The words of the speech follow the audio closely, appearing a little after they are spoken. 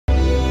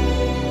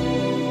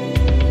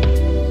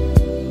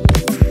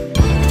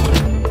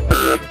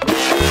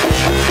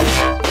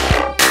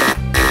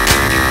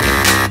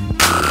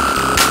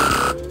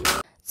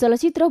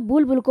चलचित्र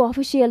बुलबुलको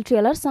official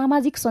trailer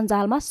सामाजिक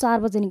सञ्जालमा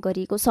सार्वजनिक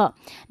गरिएको छ।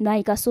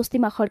 नायिका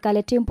स्वस्तिमा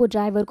खड्काले टेम्पो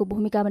ड्राइभरको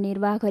भूमिकामा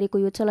निर्वाह गरेको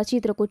यो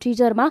चलचित्रको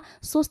टिजरमा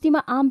स्वस्तिमा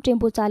आम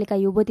टेम्पो चालिका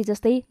युवती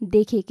जस्तै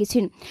देखिएकी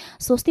छिन्।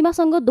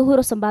 स्वस्तिमासँग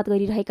दोहोरो संवाद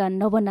गरिरहेका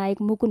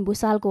नवनायक मुकुन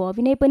भुसालको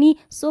अभिनय पनि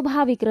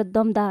स्वाभाविक र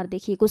दमदार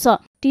देखिएको छ।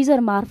 टिजर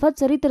मार्फत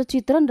चरित्र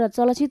चित्रण र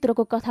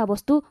चलचित्रको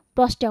कथावस्तु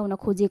प्रस्ट्याउन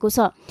खोजिएको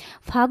छ।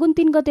 फागुन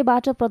 3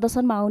 गतेबाट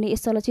प्रदर्शनमा आउने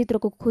यस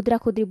चलचित्रको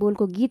खुद्रा खुद्री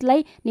बोलको गीतलाई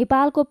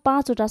नेपालको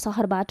 5वटा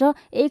शहरबाट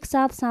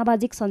एकसाथ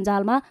सामाजिक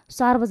सञ्जालमा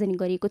सार्वजनिक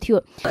गरिएको थियो।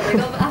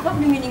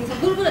 आफ्नो मिनिङ छ।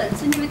 बुलबुल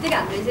सुन्ने बित्तिकै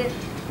हामीले चाहिँ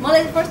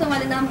मलाई फर्स्टमा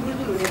नाम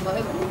बुलबुल हुने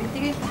भयो भन्ने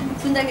बित्तिकै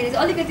सुन्दाखेरि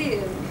चाहिँ अलिकति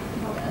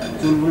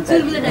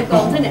चुलबुल टाइपको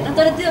आउँछ नि होइन,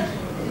 तर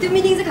त्यो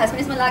मिनिङ चाहिँ खासमा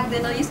यसमा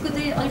लाग्दैन। यसको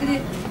चाहिँ अलिकति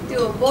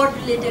त्यो बर्ड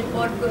रिलेटेड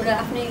बर्डको एउटा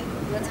आफ्नै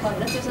छ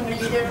होइन, त्योसँग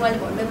रिलेटेड मैले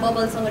भन्नु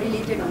बबलसँग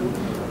रिलेटेड हुनु।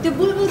 त्यो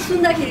बुलबुल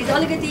सुन्दाखेरि चाहिँ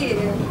अलिकति के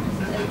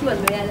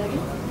भन्नु याद लाग्यो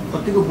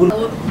त्यो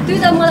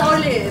त मलाई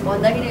अरूले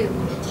भन्दाखेरि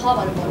छ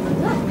भनेर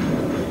भन्नुहुन्छ,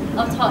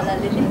 अब छ होला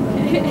अलिअलि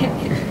कति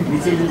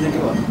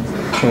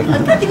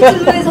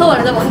चुलबुलै छ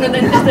भनेर त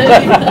भन्नुहुँदैन। त्यस्तै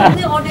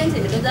अडियन्स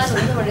हेरेर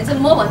जानुहुन्छ भने चाहिँ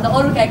मभन्दा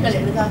अरू क्यारेक्टर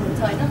हेरेर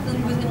जानुहुन्छ होइन, फिल्म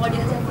बुझ्ने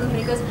अडियन्स फिल्म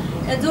बिकज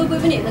जो कोही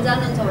पनि हेर्न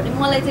जानुहुन्छ भने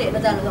मलाई चाहिँ हेर्न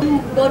जानुहुन्छ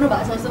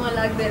गर्नुभएको छ जस्तो मलाई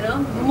लाग्दैन।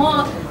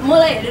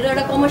 मलाई हेरेर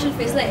एउटा कमर्सियल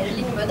फेसलाई हेरेर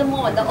लिनुभयो त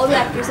मभन्दा अरू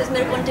एक्ट्रेसेस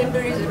मेरो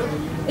कन्टेम्पोरेरिजहरू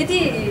यति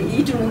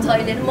हिट हुनुहुन्छ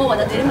अहिले,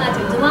 मभन्दा धेरै माथि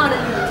हुन्छ, उहाँहरूलाई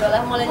लिनुहुन्छ होला,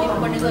 मलाई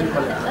लिनुपर्ने जरुरी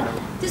पर्दैन होला।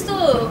 त्यस्तो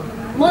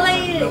मलाई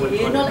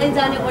हेर्नलाई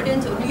जाने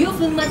अडियन्सहरू यो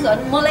फिल्ममा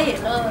झन् मलाई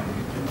हेर्न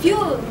त्यो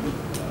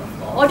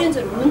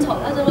अडियन्सहरू हुनुहुन्छ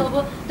होला, तर अब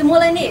त्यो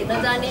मलाई नै हेर्न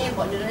जाने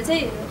भनेर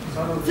चाहिँ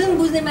फिल्म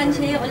बुझ्ने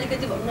मान्छे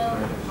अलिकति भन्न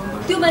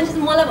त्यो मान्छे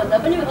चाहिँ मलाई भन्दा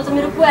पनि अझ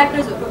मेरो को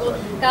एक्टर्सहरूको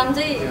काम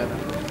चाहिँ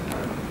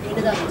हेर्न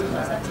जानुहुन्छ।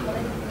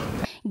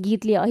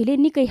 गीतले अहिले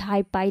निकै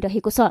हाइप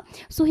पाइरहेको छ।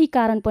 सोही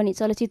कारण पनि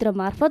चलचित्र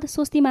मार्फत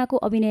स्वस्तिमाको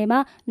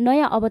अभिनयमा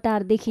नयाँ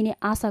अवतार देखिने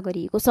आशा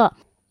गरिएको छ।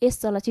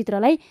 यस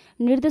चलचित्रलाई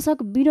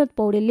निर्देशक बिनोद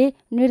पौडेलले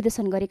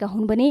निर्देशन गरेका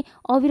हुन् भने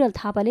अविरल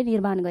थापाले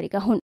निर्माण गरेका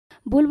हुन्।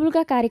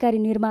 बुलबुलका कार्यकारी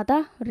निर्माता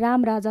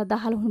रामराजा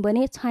दाहाल हुन्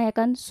भने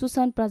छायाङ्कन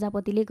सुसन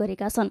प्रजापतिले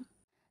गरेका छन्।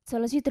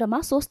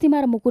 चलचित्रमा स्वस्तिमा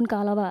र मुकुनका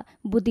अलावा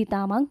बुद्धि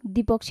तामाङ,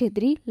 दीपक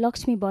छेत्री,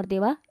 लक्ष्मी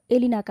बर्देवा,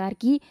 एलिना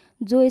कार्की,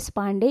 जोयस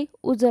पाण्डे,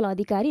 उज्जवल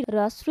अधिकारी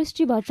र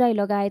सृष्टि भट्टराई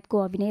लगायतको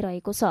अभिनय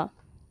रहेको छ।